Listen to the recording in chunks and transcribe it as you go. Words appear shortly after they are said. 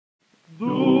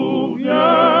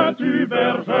viens-tu,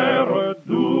 bergère,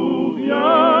 d'où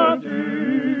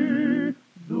viens-tu?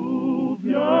 D'où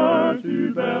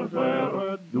viens-tu,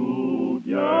 bergère, d'où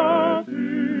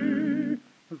viens-tu?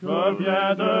 Je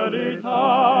viens de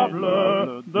l'étable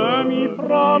de m'y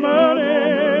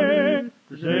promener.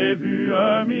 J'ai vu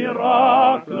un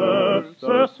miracle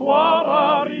ce soir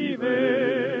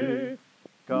arriver.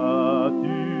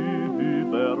 Qu'as-tu vu,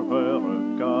 bergère,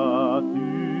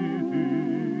 qu'as-tu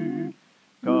vu?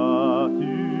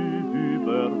 Qu'as-tu vu,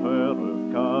 bergère,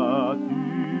 qu'as-tu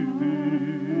vu?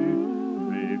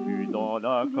 J'ai vu dans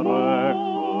la crèche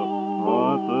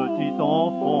un petit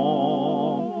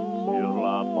enfant sur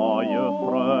la paille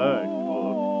fraîche,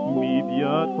 mis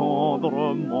bien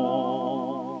tendrement.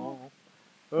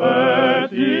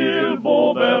 Est-il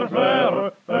beau,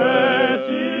 bergère,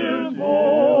 est-il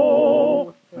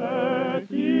beau?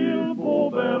 Est-il beau,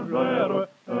 bergère,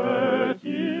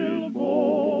 est-il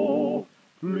beau?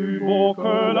 Plus beau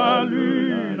que la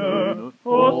lune,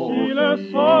 aussi le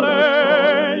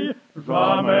soleil.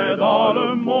 Jamais dans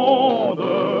le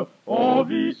monde on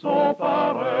vit son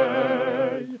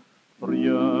pareil.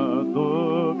 Rien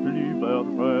de plus,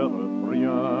 bergère,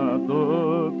 rien de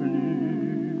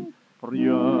plus.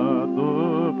 Rien de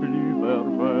plus,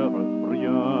 bergère,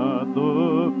 rien de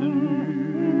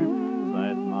plus.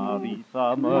 Sainte Marie, sa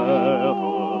mère,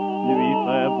 lui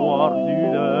fait boire du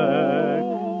lait.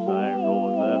 Saint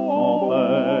Joseph, son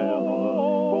père,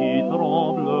 qui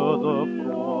tremble de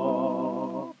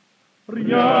froid.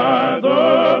 Rien de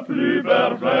plus,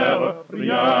 bergère,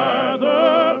 rien de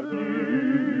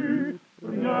plus.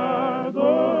 Rien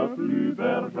de plus,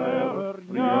 bergère,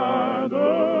 rien de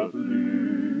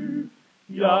plus.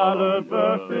 Il y a le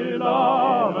bœuf et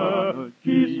l'âne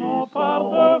qui sont par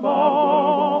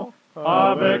devant,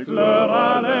 avec leur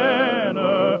haleine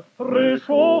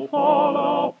réchauffant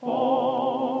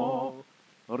l'enfant.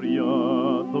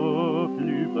 Rien de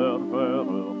plus,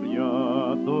 bergère,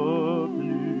 rien de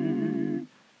plus.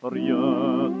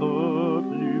 Rien de